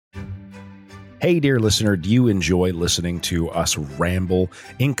Hey, dear listener, do you enjoy listening to us ramble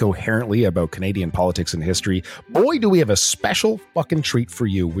incoherently about Canadian politics and history? Boy, do we have a special fucking treat for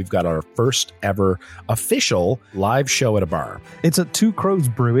you. We've got our first ever official live show at a bar. It's at Two Crows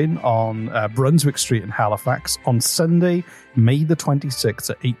Brewing on Brunswick Street in Halifax on Sunday, May the 26th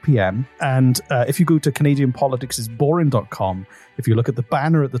at 8 p.m. And if you go to CanadianPoliticsIsBoring.com, if you look at the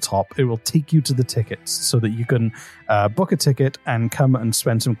banner at the top, it will take you to the tickets so that you can book a ticket and come and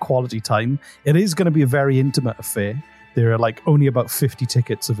spend some quality time. It is going to be a very intimate affair. There are only about 50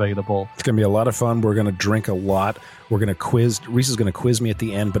 tickets available. It's going to be a lot of fun. We're going to drink a lot. We're going to quiz. Reese is going to quiz me at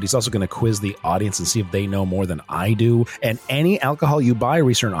the end, but he's also going to quiz the audience and see if they know more than I do. And any alcohol you buy,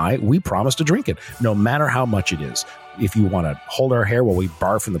 Reese and I, we promise to drink it, no matter how much it is. If you want to hold our hair while we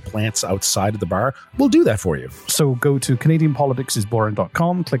barf from the plants outside of the bar, we'll do that for you. So go to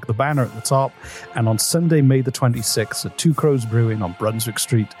CanadianPoliticsIsBoring.com, click the banner at the top, and on Sunday, May the 26th at Two Crows Brewing on Brunswick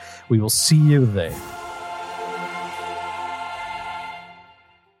Street, we will see you there.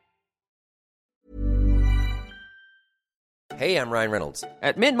 Hey, I'm Ryan Reynolds.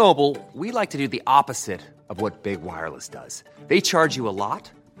 At Mint Mobile, we like to do the opposite of what Big Wireless does. They charge you a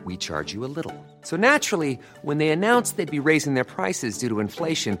lot, we charge you a little. So naturally, when they announced they'd be raising their prices due to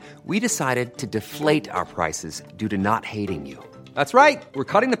inflation, we decided to deflate our prices due to not hating you. That's right. We're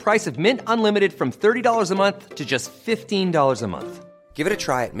cutting the price of Mint Unlimited from $30 a month to just $15 a month. Give it a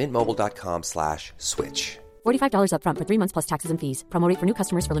try at mintmobile.com/switch. $45 up front for 3 months plus taxes and fees. Promo rate for new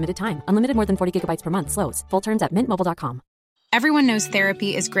customers for limited time. Unlimited more than 40 gigabytes per month slows. Full terms at mintmobile.com. Everyone knows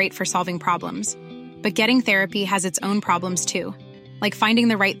therapy is great for solving problems. But getting therapy has its own problems too. Like finding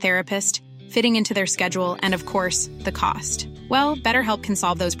the right therapist, fitting into their schedule, and of course, the cost. Well, BetterHelp can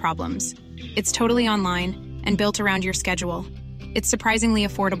solve those problems. It's totally online and built around your schedule. It's surprisingly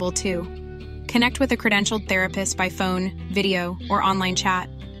affordable too. Connect with a credentialed therapist by phone, video, or online chat,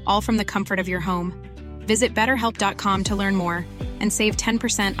 all from the comfort of your home. Visit BetterHelp.com to learn more and save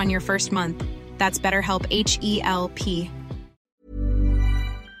 10% on your first month. That's BetterHelp, H-E-L-P.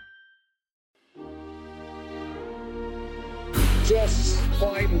 Just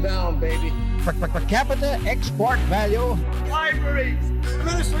climb down, baby. Per capita export value. Libraries!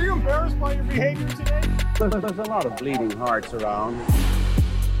 Minister, are you embarrassed by your behavior today? There's a lot of bleeding hearts around.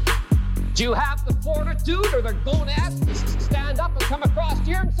 Do you have the fortitude or the gonads to stand up and come across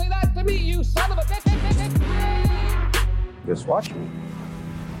here and say that to me, you son of a bitch? Just watch me.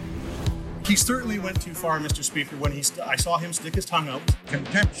 He certainly went too far, Mr. Speaker, when I saw him stick his tongue out.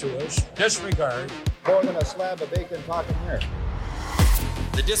 Contemptuous disregard. More than a slab of bacon talking here.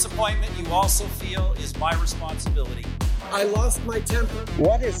 The disappointment you also feel is my responsibility. I lost my temper.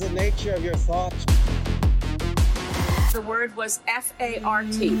 What is the nature of your thoughts? The word was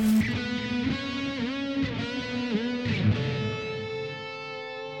F-A-R-T.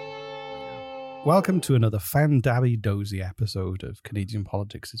 Welcome to another fan-dabby-dozy episode of Canadian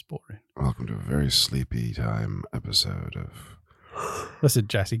Politics is Boring. Welcome to a very sleepy time episode of... Listen,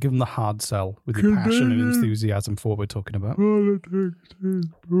 Jesse, give them the hard sell with your passion and enthusiasm for what we're talking about. Politics is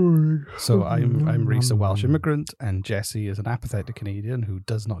boring. So I'm Reese, a Welsh immigrant, and Jesse is an apathetic Canadian who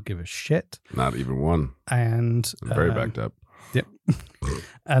does not give a shit. Not even one. And I'm very backed up. Yep.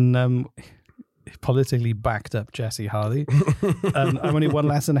 And politically backed up Jesse Hardy. And I'm only one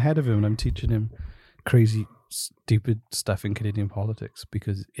lesson ahead of him, and I'm teaching him crazy, stupid stuff in Canadian politics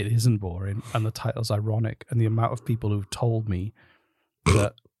because it isn't boring, and the title's ironic, and the amount of people who've told me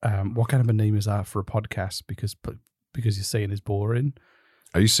that what kind of a name is that for a podcast because you're saying it's boring.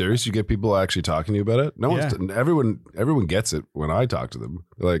 Are you serious? You get people actually talking to you about it? No one's everyone gets it when I talk to them.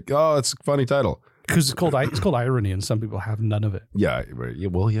 They're like, oh, it's a funny title. Because it's called irony, and some people have none of it. Yeah,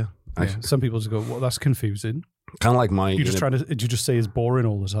 well, yeah. Some people just go, well, that's confusing. Kind of like my... You just say it's boring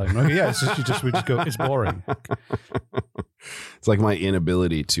all the time. Okay, yeah, we just go, it's boring. It's like my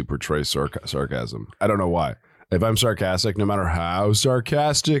inability to portray sarcasm. I don't know why. If I'm sarcastic, no matter how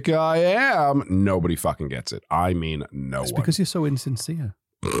sarcastic I am, nobody fucking gets it. I mean, no one. It's because you're so insincere.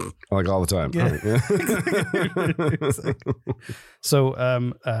 Like all the time. Yeah. So,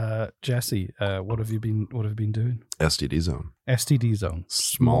 Jesse, what have you been doing? STD zone. STD zone.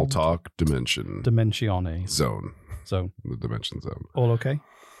 Small talk dimension. Dimensione. Zone. So the dimension zone. All okay?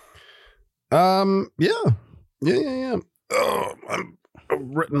 Yeah. Oh,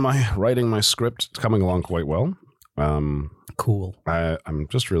 I'm writing my script. It's coming along quite well. Cool. I'm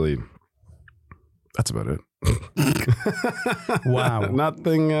just really. That's about it. Wow.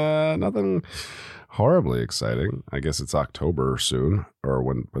 Nothing horribly exciting. I guess it's October soon, or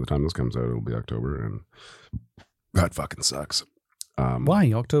by the time this comes out, it'll be October, and that fucking sucks.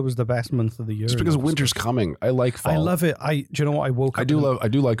 Why? October's the best month of the year. Just because winter's coming. I like fall. I love it. Do you know what? I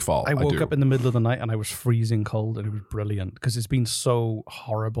do like fall. I woke up in the middle of the night and I was freezing cold, and it was brilliant because it's been so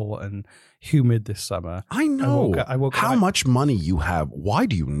horrible and humid this summer. I know. I woke up How much money you have? Why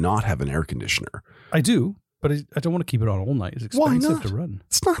do you not have an air conditioner? I do, but I don't want to keep it on all night. It's expensive to run.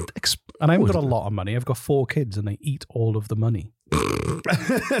 It's not expensive. And I haven't got a lot of money. I've got 4 kids and they eat all of the money. All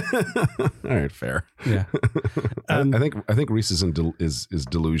right, fair. Yeah. I think Reese is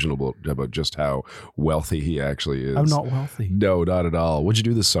delusional about just how wealthy he actually is. I'm not wealthy. No, not at all. What'd you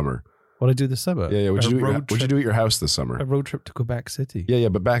do this summer? What did I do this summer? Yeah. What'd you do at your house this summer? A road trip to Quebec City. Yeah.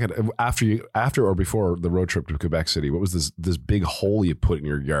 But after or before the road trip to Quebec City, what was this big hole you put in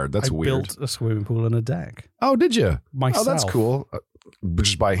your yard? That's weird. I built a swimming pool and a deck. Oh, did you? Myself. Oh, that's cool.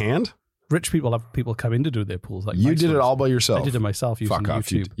 Just by hand? Rich people have people come in to do their pools. Like you did it all by yourself? I did it myself using Fuck off.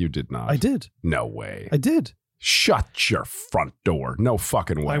 YouTube. You did not. I did. No way. I did. Shut your front door. No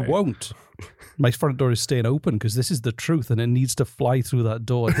fucking way. I won't. My front door is staying open because this is the truth and it needs to fly through that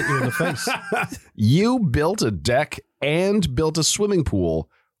door and hit you in the face. You built a deck and built a swimming pool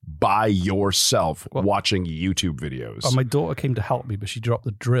by yourself watching YouTube videos. Oh, my daughter came to help me, but she dropped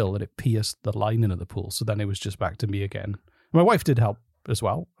the drill and it pierced the lining of the pool. So then it was just back to me again. My wife did help as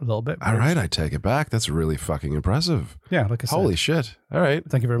well, a little bit. All right, I take it back. That's really fucking impressive. Yeah, like I said. Holy shit. All right.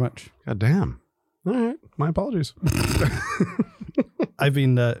 Thank you very much. God damn. All right. My apologies. I've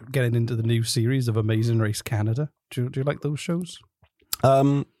been getting into the new series of Amazing Race Canada. Do you like those shows?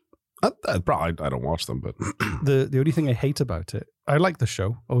 I don't watch them, but the only thing I hate about it, I like the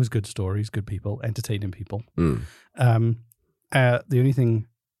show. Always good stories, good people, entertaining people. The only thing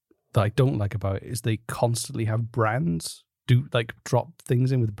that I don't like about it is they constantly have brands drop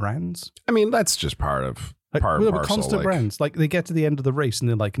things in with brands. I mean, that's just part of constant brands. Like they get to the end of the race and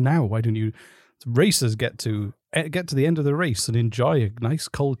they're like, now why don't you racers get to the end of the race and enjoy a nice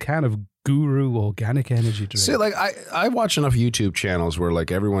cold can of Guru organic energy drink? See, like I watch enough YouTube channels where like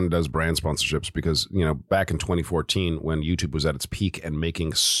everyone does brand sponsorships because, you know, back in 2014 when YouTube was at its peak and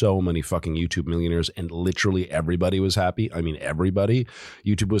making so many fucking YouTube millionaires and literally everybody was happy. I mean, everybody.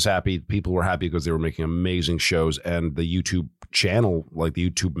 YouTube was happy. People were happy because they were making amazing shows, and the YouTube channel, like the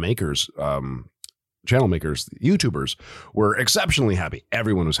YouTube makers, channel makers, YouTubers were exceptionally happy.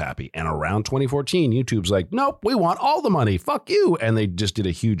 Everyone was happy. And around 2014, YouTube's like, nope, we want all the money. Fuck you. And they just did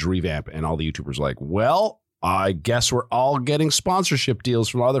a huge revamp. And all the YouTubers like, well, I guess we're all getting sponsorship deals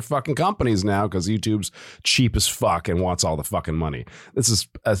from other fucking companies now because YouTube's cheap as fuck and wants all the fucking money. This is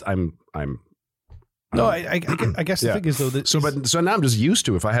as I'm. No, I guess the thing is though that so now I'm just used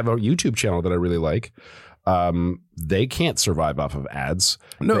to, if I have a YouTube channel that I really like, they can't survive off of ads.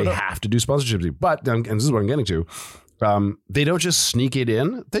 They have to do sponsorships. But, and this is what I'm getting to, they don't just sneak it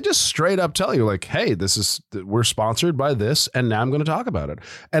in. They just straight up tell you like, hey, we're sponsored by this, and now I'm going to talk about it.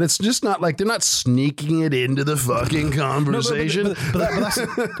 And it's just not like they're not sneaking it into the fucking conversation. But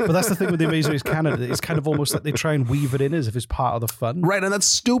that's the thing with the Amazing Race Canada. It's kind of almost like they try and weave it in as if it's part of the fun. Right, and that's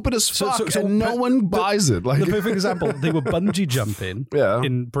stupid as fuck, and no one buys it. Like, the perfect example, they were bungee jumping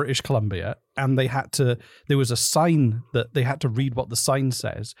in British Columbia, and there was a sign that they had to read what the sign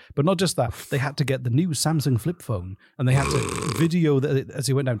says. But not just that, they had to get the new Samsung flip phone, and they had to video that as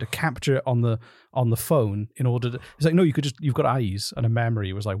they went down to capture it on the phone in order to. It's like, no, you've got eyes and a memory.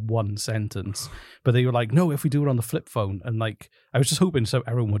 It was like one sentence, but they were like, no, if we do it on the flip phone, and like I was just hoping so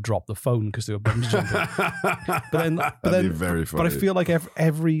everyone would drop the phone because they were bungee jumping. but then, very funny. But I feel like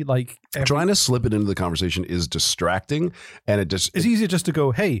every trying to slip it into the conversation is distracting, and it's easier just to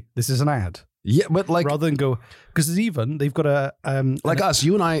go, hey, this is an ad. Yeah, but like rather than go, because they've got a us.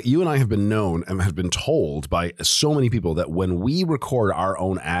 You and I have been known and have been told by so many people that when we record our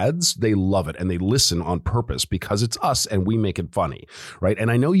own ads, they love it and they listen on purpose because it's us and we make it funny, right? And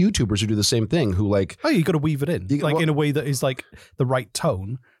I know YouTubers who do the same thing. Who like, oh, you got to weave it in, in a way that is like the right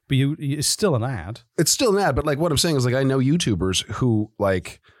tone, but it's still an ad. It's still an ad, but like what I'm saying is like I know YouTubers who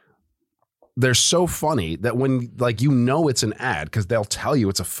like. They're so funny that when like it's an ad because they'll tell you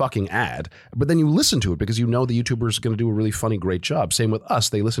it's a fucking ad, but then you listen to it because you know the YouTuber is going to do a really funny, great job. Same with us.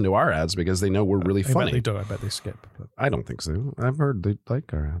 They listen to our ads because they know we're really funny. They don't. I bet they skip. But. I don't think so. I've heard they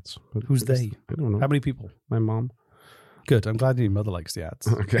like our ads. But who's they? I don't know. How many people? My mom. Good. I'm glad your mother likes the ads.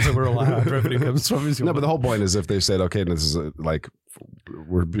 Okay. So we're all our revenue comes from. No, but the whole point is if they said, okay, this is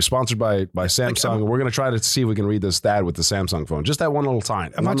we're sponsored by Samsung. We're going to try to see if we can read this ad with the Samsung phone. Just that one little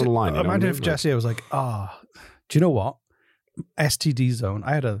line. Imagine if Jesse was like, do you know what? STD zone.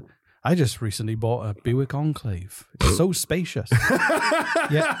 I just recently bought a Buick Enclave. It's so spacious.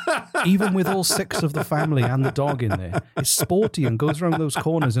 Yeah, even with all 6 of the family and the dog in there, it's sporty and goes around those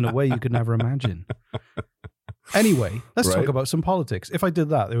corners in a way you could never imagine. Anyway, let's Right. talk about some politics. If I did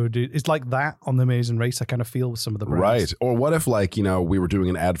that, they would do. It's like that on The Amazing Race. I kind of feel with some of the brands. Right. Or what if, like, you know, we were doing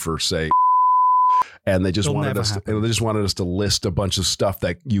an ad for, say, and they just It'll wanted never us to, happen. they just wanted us to list a bunch of stuff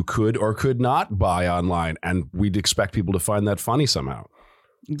that you could or could not buy online, and we'd expect people to find that funny somehow.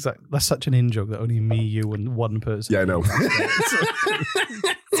 Exactly. That's such an in-joke that only me, you, and one person. Yeah, I know.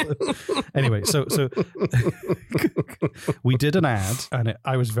 Anyway, so we did an ad, and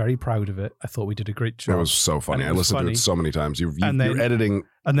I was very proud of it. I thought we did a great job. It was so funny. And I it was listened to funny. it so many times. Your editing,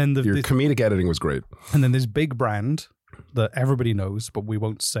 and then your comedic editing was great. And then this big brand that everybody knows, but we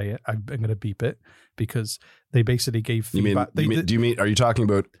won't say it. I'm going to beep it because they basically gave feedback. Are you talking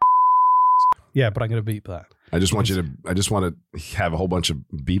about? Yeah, but I'm going to beep that. I just want to have a whole bunch of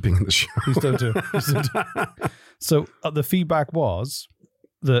beeping in the show. Please don't do it. Please don't do it. So the feedback was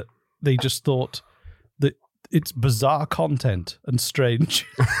that they just thought that it's bizarre content and strange.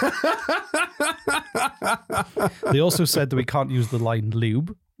 They also said that we can't use the line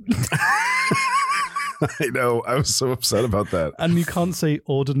lube. I know. I was so upset about that. And you can't say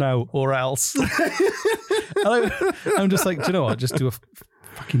order now or else. And I'm just like, do you know what? Just do a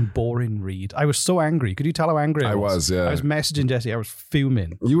fucking boring read. I was so angry. Could you tell how angry I was? Yeah. I was messaging Jesse. I was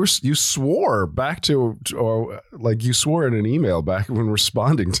fuming. You swore back to, or like you swore in an email back when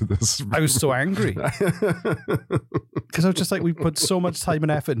responding to this. I was so angry because I was just like, we put so much time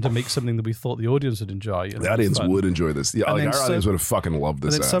and effort into make something that we thought the audience would enjoy. The audience would enjoy this. Yeah, like our audience would have fucking loved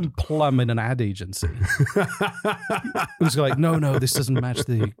this. And then some plum in an ad agency it was like, no, this doesn't match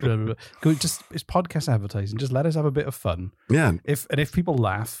the. Blah, blah, blah. It's podcast advertising. Just let us have a bit of fun. Yeah. If people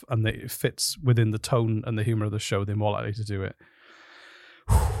laugh and it fits within the tone and the humor of the show, they're more likely to do it.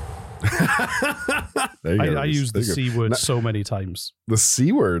 I use the C word so many times. The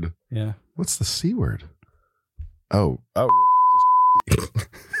C word? Yeah. What's the C word? Oh.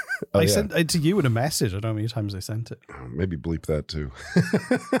 I sent it to you in a message. I don't know how many times I sent it. Maybe bleep that too.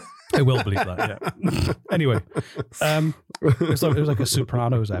 I will bleep that, yeah. Anyway, it was like a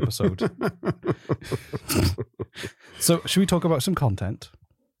Sopranos episode. So should we talk about some content?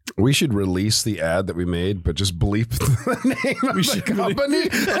 We should release the ad that we made, but just bleep the name of the company.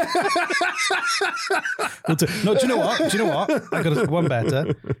 No, do you know what? I got one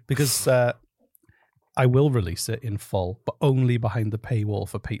better because I will release it in full, but only behind the paywall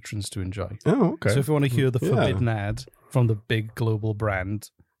for patrons to enjoy. Oh, okay. So if you want to hear the forbidden ad from the big global brand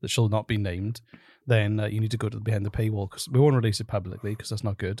that shall not be named, then you need to go to behind the paywall because we won't release it publicly because that's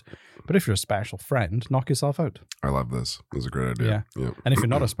not good. But if you're a special friend, knock yourself out. I love this. This is a great idea. Yeah. And if you're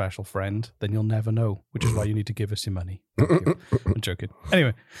not a special friend, then you'll never know, which is why you need to give us your money. You. I'm joking.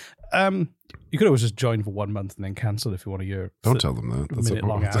 Anyway, you could always just join for 1 month and then cancel if you want to hear. Don't tell them that. That's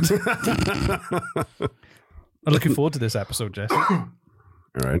minute-long ad. I'm looking forward to this episode, Jesse. All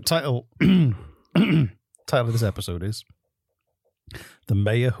right. Title of this episode is The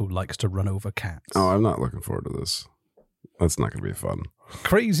Mayor Who Likes to Run Over Cats. Oh, I'm not looking forward to this. That's not going to be fun.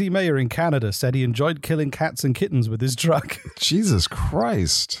 Crazy mayor in Canada said he enjoyed killing cats and kittens with his truck. Jesus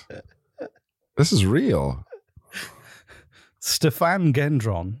Christ. This is real. Stéphane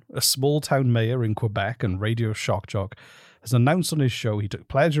Gendron, a small-town mayor in Quebec and radio shock jock, has announced on his show he took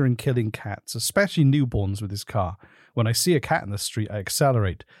pleasure in killing cats, especially newborns, with his car. When I see a cat in the street, I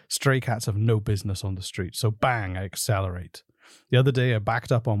accelerate. Stray cats have no business on the street, so bang, I accelerate. The other day, I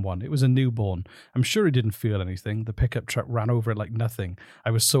backed up on one. It was a newborn. I'm sure he didn't feel anything. The pickup truck ran over it like nothing.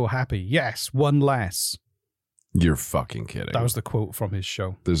 I was so happy. Yes, one less. You're fucking kidding. That was the quote from his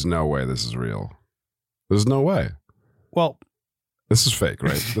show. There's no way this is real. There's no way. Well, this is fake,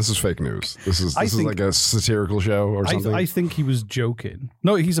 right? This is fake news. This is like a satirical show or something. I think he was joking.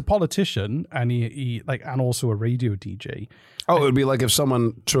 No, he's a politician and he and also a radio DJ. Oh, it would be like if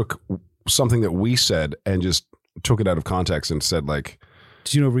someone took something that we said and just took it out of context and said like,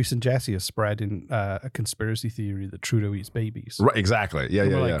 did you know recent Jesse has spread in a conspiracy theory that Trudeau eats babies? Right, exactly.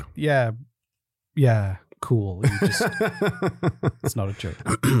 Yeah, cool. It's not a joke.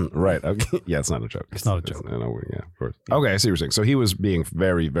 Right. Okay. Yeah, it's not a joke. It's not a joke. No, yeah, of course. Okay, I see what you're saying. So he was being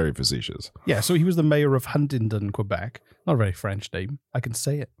very, very facetious. Yeah, so he was the mayor of Huntingdon, Quebec. Not a very French name. I can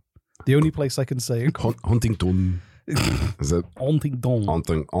say it. The only place I can say it. Huntington. Is it? Huntingdon.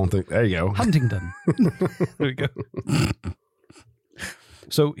 Huntington. There you go. Huntingdon. There we go.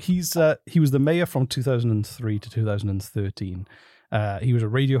 So he was the mayor from 2003 to 2013. He was a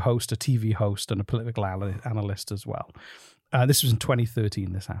radio host, a TV host, and a political analyst as well. This was in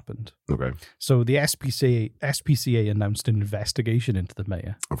 2013 this happened. Okay. So the SPCA announced an investigation into the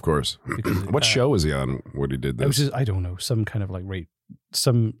mayor. Of course. What show was he on when he did this? I don't know, some kind of like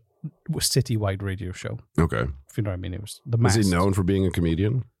some citywide radio show. Okay. If you know what I mean. It was the Was he known for being a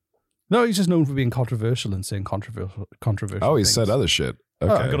comedian? No, he's just known for being controversial and saying controversial. Oh, he things. said other shit.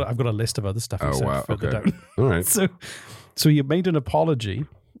 Okay. Oh, I've got a list of other stuff. He said further down. All right. So he made an apology,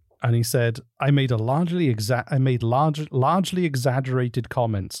 and he said, "I made largely exaggerated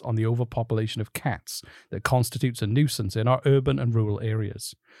comments on the overpopulation of cats that constitutes a nuisance in our urban and rural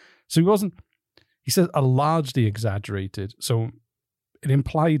areas." So he said a largely exaggerated. So it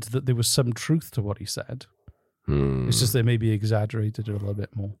implied that there was some truth to what he said. It's just they maybe exaggerated it a little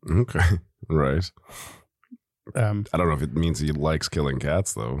bit more. Okay, right. I don't know if it means he likes killing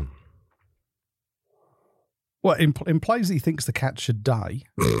cats, though. Well, it implies that he thinks the cats should die.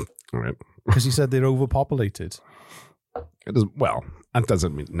 Right. Because he said they're overpopulated. That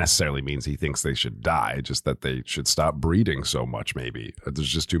doesn't necessarily means he thinks they should die, just that they should stop breeding so much, maybe. There's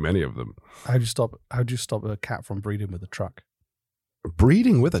just too many of them. How do you stop a cat from breeding with a truck?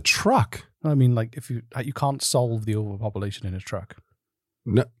 Breeding with a truck? I mean, like, if you can't solve the overpopulation in a truck.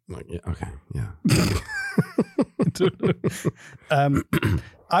 No. Okay. Yeah.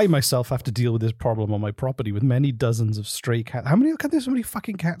 I myself have to deal with this problem on my property with many dozens of stray cats. How many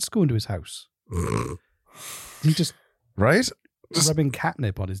fucking cats go into his house? He just rubbing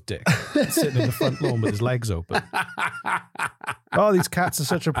catnip on his dick, sitting in the front lawn with his legs open. Oh, these cats are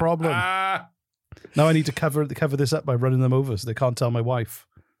such a problem. Now I need to cover this up by running them over so they can't tell my wife.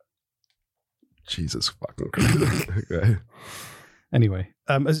 Jesus fucking Christ. Okay. Anyway,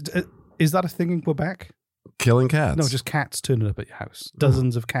 is that a thing in Quebec? Killing cats? No, just cats turning up at your house.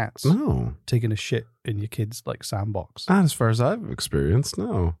 Dozens of cats. No. Taking a shit in your kid's sandbox. Not as far as I've experienced,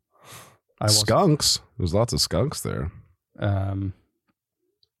 no. Skunks. There's lots of skunks there.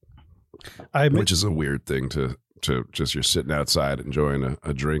 Which is a weird thing to just, you're sitting outside enjoying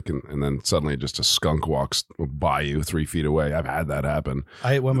a drink and then suddenly just a skunk walks by you 3 feet away. I've had that happen.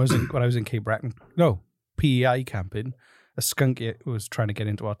 When I was in Cape Breton, PEI camping, a skunk was trying to get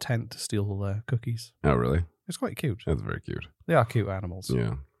into our tent to steal cookies. Oh, really? It's quite cute. That's very cute. They are cute animals.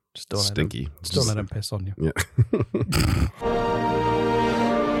 Yeah. Just don't stinky. Don't let them piss on you. Yeah.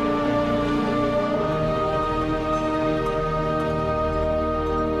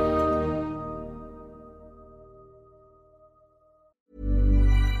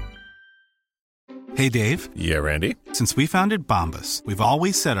 Hey, Dave. Yeah, Randy. Since we founded Bombas, we've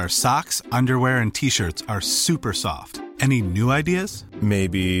always said our socks, underwear, and T-shirts are super soft. Any new ideas?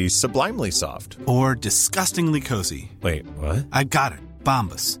 Maybe sublimely soft. Or disgustingly cozy. Wait, what? I got it.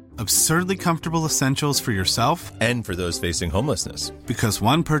 Bombas. Absurdly comfortable essentials for yourself and for those facing homelessness. Because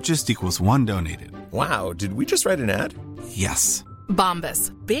one purchased equals one donated. Wow, did we just write an ad? Yes.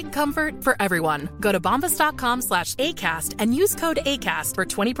 Bombas. Big comfort for everyone. Go to bombas.com/ACAST and use code ACAST for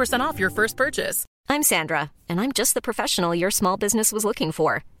 20% off your first purchase. I'm Sandra, and I'm just the professional your small business was looking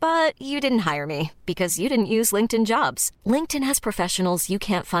for. But you didn't hire me because you didn't use LinkedIn Jobs. LinkedIn has professionals you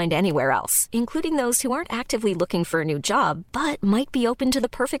can't find anywhere else, including those who aren't actively looking for a new job, but might be open to the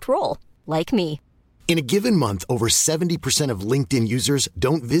perfect role, like me. In a given month, over 70% of LinkedIn users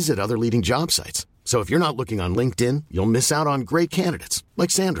don't visit other leading job sites. So if you're not looking on LinkedIn, you'll miss out on great candidates like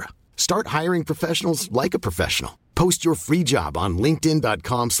Sandra. Start hiring professionals like a professional. Post your free job on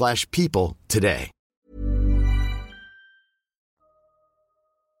linkedin.com/people today.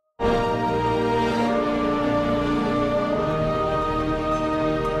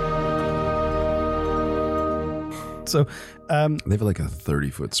 So they have like a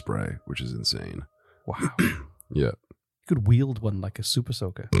 30-foot spray, which is insane. Wow. Yeah. You could wield one like a super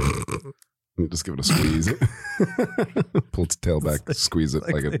soaker. You just give it a squeeze. Pull its tail back, squeeze it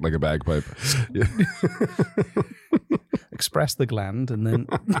like a bagpipe. Yeah. Express the gland and then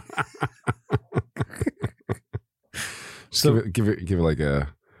give it like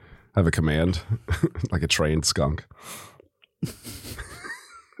have a command, like a trained skunk.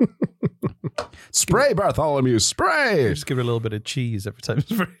 Spray, Bartholomew, spray! Just give her a little bit of cheese every time it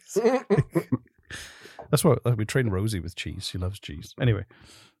sprays. That's what we train Rosie with cheese. She loves cheese. Anyway.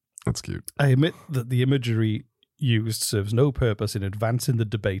 That's cute. I admit that the imagery used serves no purpose in advancing the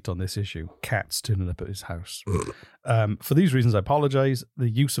debate on this issue. Cats turning up at his house. For these reasons, I apologize. The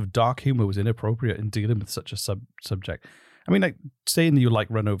use of dark humor was inappropriate in dealing with such a subject. I mean, like saying that you like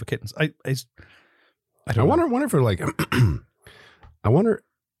run over kittens. I wonder if like I wonder.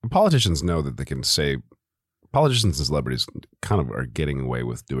 Politicians know that they can say. Politicians and celebrities kind of are getting away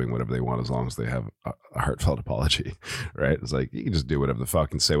with doing whatever they want as long as they have a heartfelt apology, right? It's like you can just do whatever the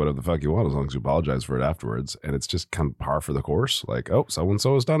fuck and say whatever the fuck you want as long as you apologize for it afterwards. And it's just kind of par for the course. Like, oh,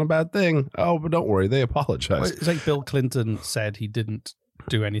 so-and-so has done a bad thing. Oh, but don't worry, they apologize. It's like Bill Clinton said he didn't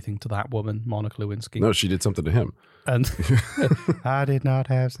do anything to that woman, Monica Lewinsky. No, she did something to him. And I did not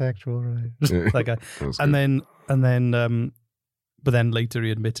have sexual rights. Yeah, and then But then later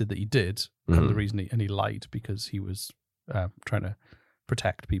he admitted that he did, and Mhm. the reason he lied because he was trying to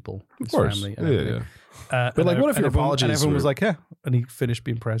protect people, his Of course. family, and Yeah, everything. But like, what if your everyone, apologies and everyone was were- like, yeah, and he finished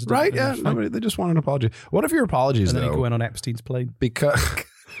being president, Right? and it Yeah. was fine. Nobody. They just want an apology. What if your apologies And then though? he went on Epstein's plane. Because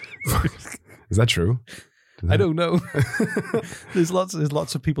is that true? I don't know. There's lots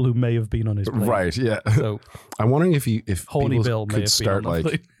of people who may have been on his plane. Right. Yeah. So I'm wondering if Horny people Bill may could have start been on the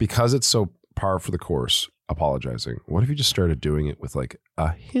like plane. because it's so par for the course apologizing. What if you just started doing it with like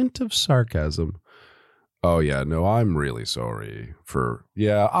a hint of sarcasm? Oh yeah, no, I'm really sorry for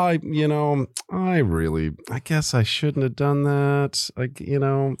I guess I shouldn't have done that. Like,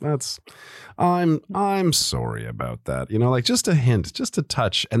 I'm sorry about that. Like just a hint, just a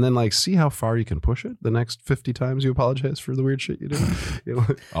touch, and then like see how far you can push it the next 50 times you apologize for the weird shit you did.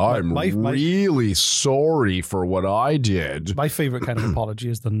 I'm really sorry for what I did. My favorite kind of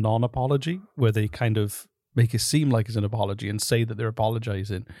apology is the non-apology, where they kind of make it seem like it's an apology and say that they're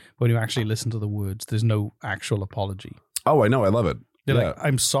apologizing. When you actually listen to the words, there's no actual apology. Oh, I know. I love it. They're like,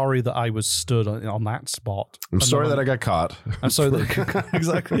 I'm sorry that I was stood on that spot. I'm sorry that I got caught. I'm sorry that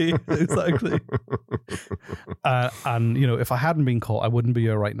exactly. And if I hadn't been caught, I wouldn't be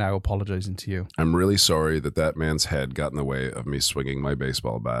here right now apologizing to you. I'm really sorry that man's head got in the way of me swinging my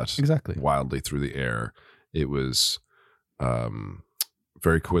baseball bat wildly through the air. It was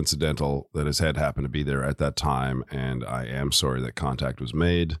very coincidental that his head happened to be there at that time, and I am sorry that contact was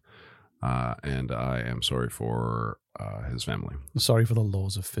made, and I am sorry for his family. Sorry for the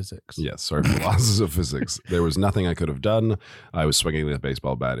laws of physics. Yes, sorry for the laws of physics. There was nothing I could have done. I was swinging the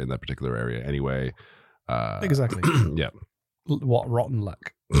baseball bat in that particular area anyway. Exactly. Yeah. What rotten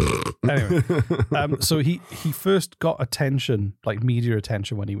luck. Anyway, so he first got attention, like media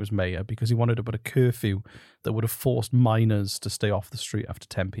attention, when he was mayor because he wanted to put a curfew that would have forced minors to stay off the street after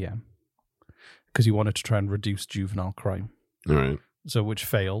 10 p.m. because he wanted to try and reduce juvenile crime. All right. So which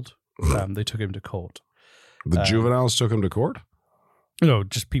failed. They took him to court. The juveniles took him to court?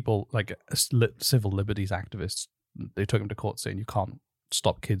 Just people like civil liberties activists. They took him to court saying you can't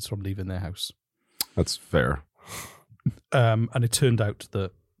stop kids from leaving their house. That's fair. And it turned out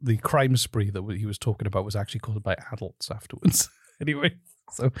that the crime spree that he was talking about was actually caused by adults afterwards. Anyway,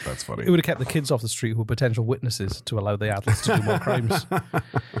 so that's funny. It would have kept the kids off the street who were potential witnesses to allow the adults to do more crimes.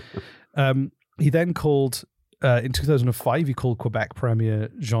 He then called, in 2005, he called Quebec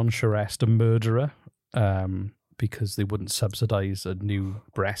Premier Jean Charest a murderer because they wouldn't subsidize a new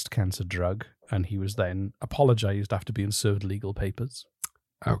breast cancer drug. And he was then apologized after being served legal papers.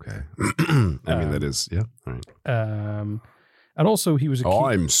 Okay. I mean, that is, yeah. All right. And also he was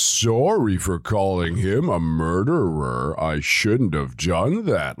I'm sorry for calling him a murderer. I shouldn't have done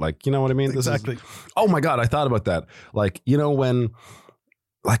that. Like, you know what I mean? Exactly. Oh my God, I thought about that. Like, when,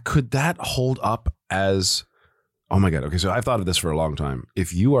 like, could that hold up as, oh my God. Okay, so I've thought of this for a long time.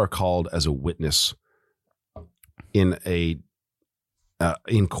 If you are called as a witness in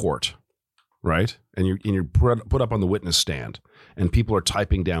court, right? And you're put up on the witness stand and people are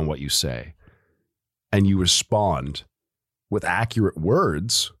typing down what you say and you respond with accurate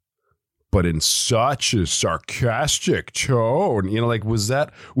words, but in such a sarcastic tone, like, would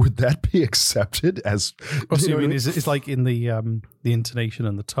that be accepted as? It's like in the intonation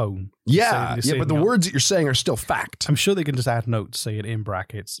and the tone. Yeah, but the words that you're saying are still fact. I'm sure they can just add notes saying in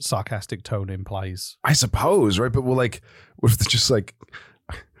brackets, sarcastic tone implies. I suppose, right? But what if they're just like,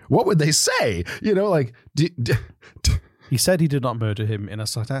 what would they say? He said he did not murder him in a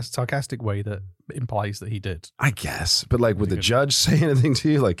sarcastic way that implies that he did. I guess, but would the judge say anything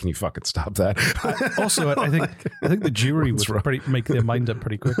to you? Like, can you fucking stop that? Also, I think the jury would make their mind up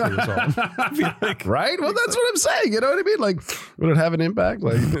pretty quickly as well. I feel like, right? Well, that's what I'm saying. You know what I mean? Like, would it have an impact?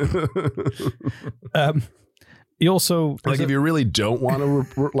 Like, he also if you really don't want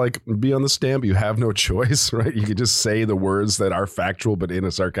to be on the stand, but you have no choice, right? You could just say the words that are factual, but in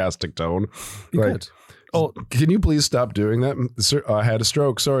a sarcastic tone. You could. Oh, can you please stop doing that? Sir, I had a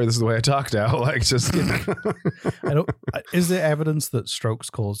stroke. Sorry, this is the way I talk now. Like, just. Is there evidence that strokes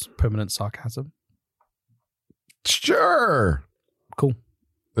cause permanent sarcasm? Sure. Cool.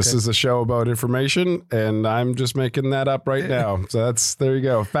 This is a show about information, and I'm just making that up right now. So there you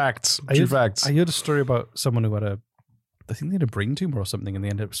go. Facts. True facts. I heard a story about someone who I think they had a brain tumor or something, and they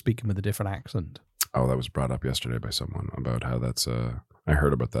ended up speaking with a different accent. Oh, that was brought up yesterday by someone about how that's. I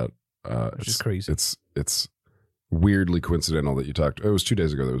heard about that. Which is crazy. It's weirdly coincidental that you talked. It was 2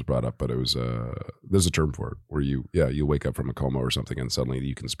 days ago that was brought up, but it was there's a term for it where you wake up from a coma or something and suddenly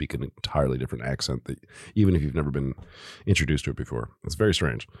you can speak an entirely different accent that even if you've never been introduced to it before. It's very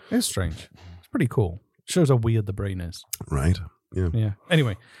strange. It's strange. It's pretty cool. It shows how weird the brain is. Right. Yeah. Yeah.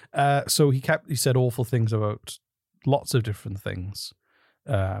 Anyway, so he said awful things about lots of different things.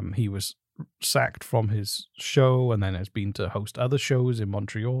 He was sacked from his show and then has been to host other shows in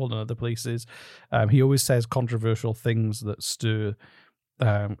Montreal and other places. He always says controversial things that stir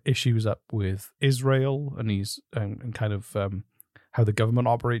issues up with Israel, and he's and kind of how the government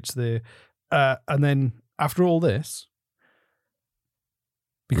operates there. And then after all this,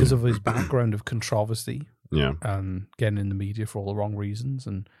 because of his background of controversy, and getting in the media for all the wrong reasons,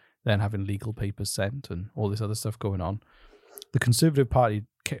 and then having legal papers sent and all this other stuff going on, the Conservative Party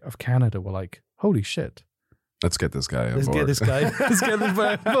of Canada were like, holy shit. Let's get this guy on Let's board. get this guy. Let's get this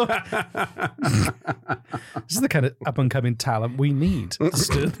guy on board. This is the kind of up-and-coming talent we need to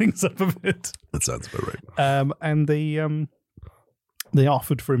stir things up a bit. That sounds about right. And they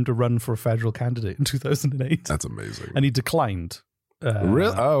offered for him to run for a federal candidate in 2008. That's amazing. And he declined.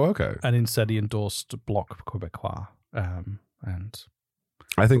 Really? Oh, okay. And instead he endorsed Bloc Québécois. And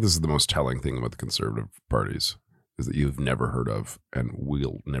I think this is the most telling thing about the Conservative parties, is that you've never heard of and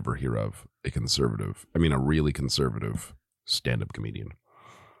will never hear of a really conservative stand-up comedian.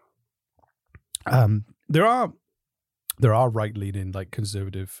 There are right-leaning, like,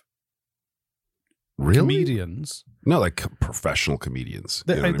 conservative comedians. No, like professional comedians.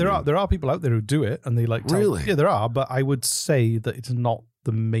 There are people out there who do it, and they like really. Yeah, there are, but I would say that it's not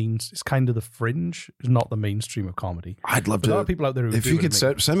the main. It's kind of the fringe. It's not the mainstream of comedy. I'd love to. There are people out there who if do you it could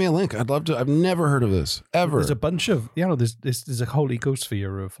send me a link, I'd love to. I've never heard of this ever. There's a bunch of there's a whole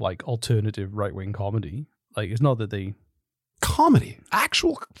ecosphere of like alternative right-wing comedy. Like, it's not that they comedy,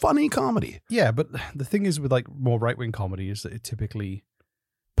 actual funny comedy. Yeah, but the thing is with like more right-wing comedy is that it typically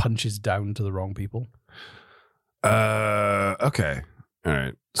punches down to the wrong people. Okay. All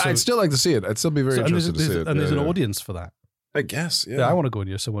right. So, I'd still like to see it. I'd still be very interested to see it. And there's an audience for that. I guess, yeah. I want to go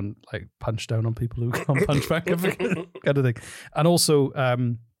near someone like punch down on people who can't punch back, kind of thing. And also,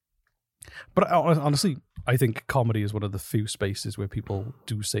 but honestly, I think comedy is one of the few spaces where people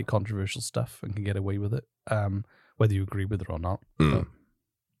do say controversial stuff and can get away with it, whether you agree with it or not.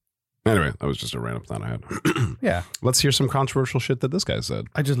 Anyway, that was just a random thought I had. Yeah. Let's hear some controversial shit that this guy said.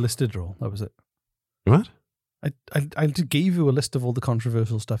 I just listed it all. That was it. What? I gave you a list of all the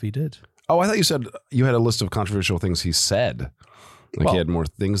controversial stuff he did. Oh, I thought you said you had a list of controversial things he said. Like he had more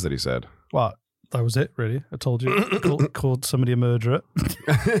things that he said. Well, that was it, really. I told you. Called somebody a murderer.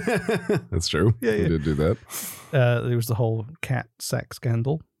 That's true. Yeah. He did do that. There was the whole cat sex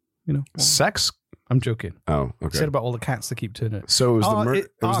scandal. You know, sex? I'm joking. Oh, okay. He said about all the cats that keep turning. So it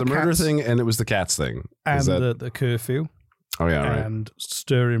was the murder thing, and it was the cats thing, and the curfew. Oh yeah, right. And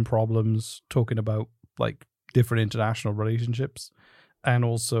stirring problems, talking about like different international relationships, and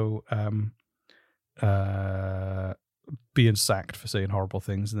also being sacked for saying horrible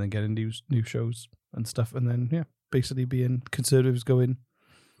things, and then getting new shows and stuff, and then basically being conservatives going,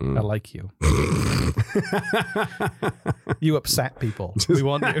 I like you. You upset people. We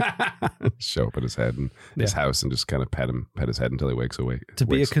want you. Show up at his head and his house and just kind of pet his head until he wakes awake. To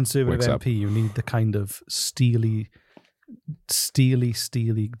be a conservative MP, you need the kind of steely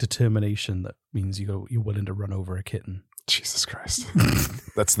determination that means you're willing to run over a kitten. Jesus Christ.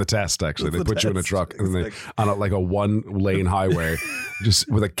 That's the test, actually. They put you in a truck and they on a one-lane highway,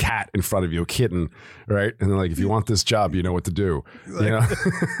 just with a cat in front of you, a kitten, right? And they're like, if you want this job, you know what to do. You know?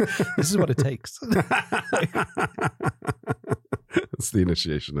 This is what it takes. It's the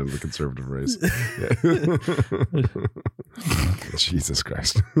initiation into the conservative race. Yeah. Jesus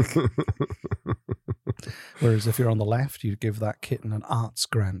Christ. Whereas if you're on the left, you give that kitten an arts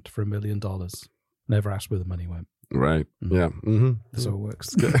grant for $1 million. Never ask where the money went. Right. Yeah. Mm-hmm. That's how it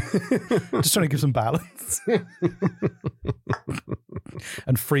works. Just trying to give some balance.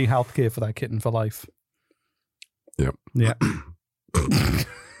 And free healthcare for that kitten for life. Yep. Yeah.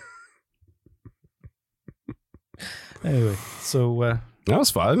 Anyway, so that was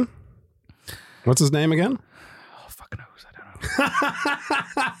fun. What's his name again? Oh, fuck knows. I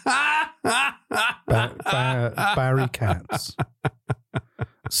don't know. Barry Katz.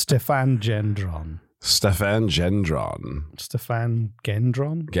 Stefan Gendron. Stefan Gendron. Stefan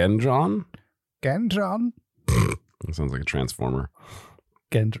Gendron? Gendron? Gendron? That sounds like a transformer.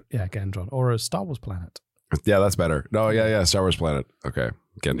 Gendron. Or a Star Wars planet. Yeah, that's better. No, yeah, Star Wars planet. Okay,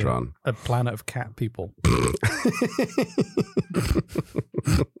 Gendron. Yeah, a planet of cat people.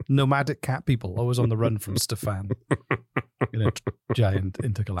 Nomadic cat people, always on the run from Stefan in a giant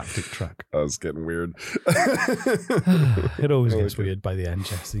intergalactic truck. That was getting weird. It always gets weird by the end,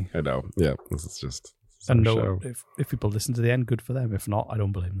 Jesse. I know. Yeah, this is just... And no, if people listen to the end, good for them. If not, I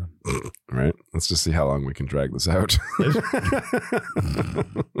don't blame them. Right. Let's just see how long we can drag this out.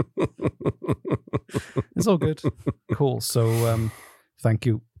 It's all good. Cool. So thank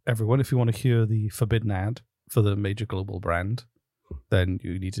you, everyone. If you want to hear the forbidden ad for the major global brand, then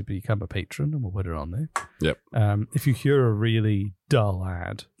you need to become a patron, and we'll put it on there. Yep. If you hear a really dull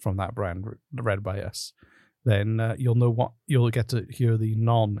ad from that brand read by us, then you'll get to hear the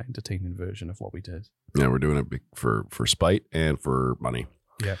non-entertaining version of what we did. Yeah, we're doing it for spite and for money.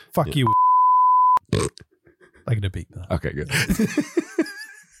 Yeah. Fuck you. I'm going to beat that. Okay, good.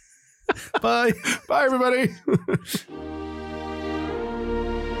 Bye. Bye, everybody.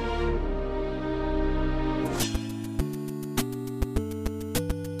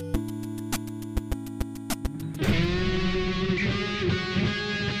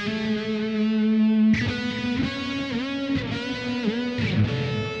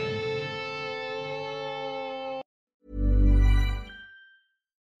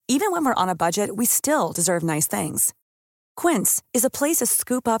 Even when we're on a budget, we still deserve nice things. Quince is a place to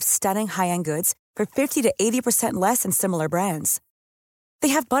scoop up stunning high-end goods for 50 to 80% less than similar brands. They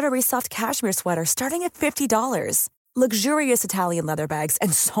have buttery soft cashmere sweaters starting at $50, luxurious Italian leather bags,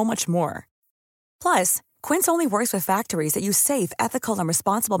 and so much more. Plus, Quince only works with factories that use safe, ethical, and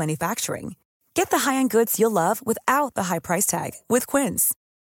responsible manufacturing. Get the high-end goods you'll love without the high price tag with Quince.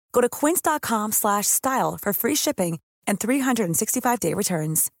 Go to quince.com/style for free shipping and 365-day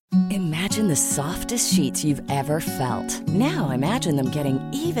returns. Imagine the softest sheets you've ever felt. Now imagine them getting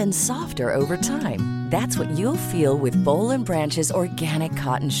even softer over time. That's what you'll feel with Boll & Branch's organic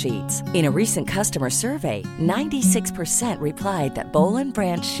cotton sheets. In a recent customer survey, 96% replied that Boll &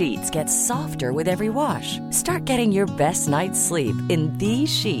 Branch sheets get softer with every wash. Start getting your best night's sleep in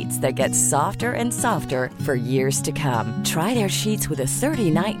these sheets that get softer and softer for years to come. Try their sheets with a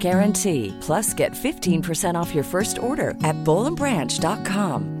 30-night guarantee. Plus, get 15% off your first order at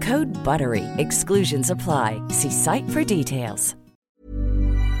bollandbranch.com. Code BUTTERY. Exclusions apply. See site for details.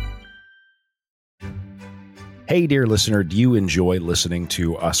 Hey, dear listener, do you enjoy listening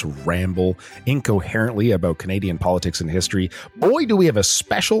to us ramble incoherently about Canadian politics and history? Boy, do we have a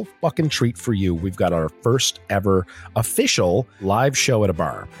special fucking treat for you. We've got our first ever official live show at a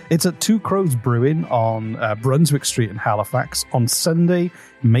bar. It's at Two Crows Brewing on Brunswick Street in Halifax on Sunday,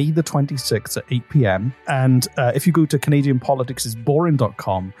 May the 26th at 8 p.m. And if you go to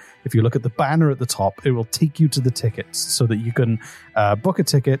CanadianPoliticsIsBoring.com, if you look at the banner at the top, it will take you to the tickets so that you can book a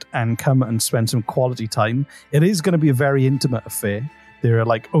ticket and come and spend some quality time. It is going to be a very intimate affair. There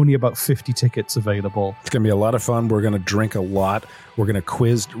are only about 50 tickets available. It's going to be a lot of fun. We're going to drink a lot. We're going to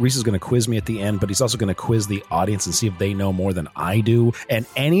quiz. Reese is going to quiz me at the end, but he's also going to quiz the audience and see if they know more than I do. And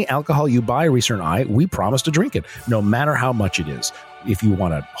any alcohol you buy, Reese and I, we promise to drink it, no matter how much it is. If you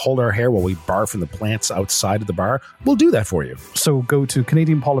want to hold our hair while we barf from the plants outside of the bar, we'll do that for you. So go to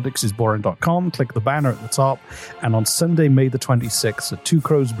CanadianPoliticsIsBoring.com, click the banner at the top, and on Sunday, May the 26th at Two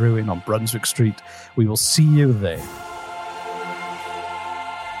Crows Brewing on Brunswick Street, we will see you there.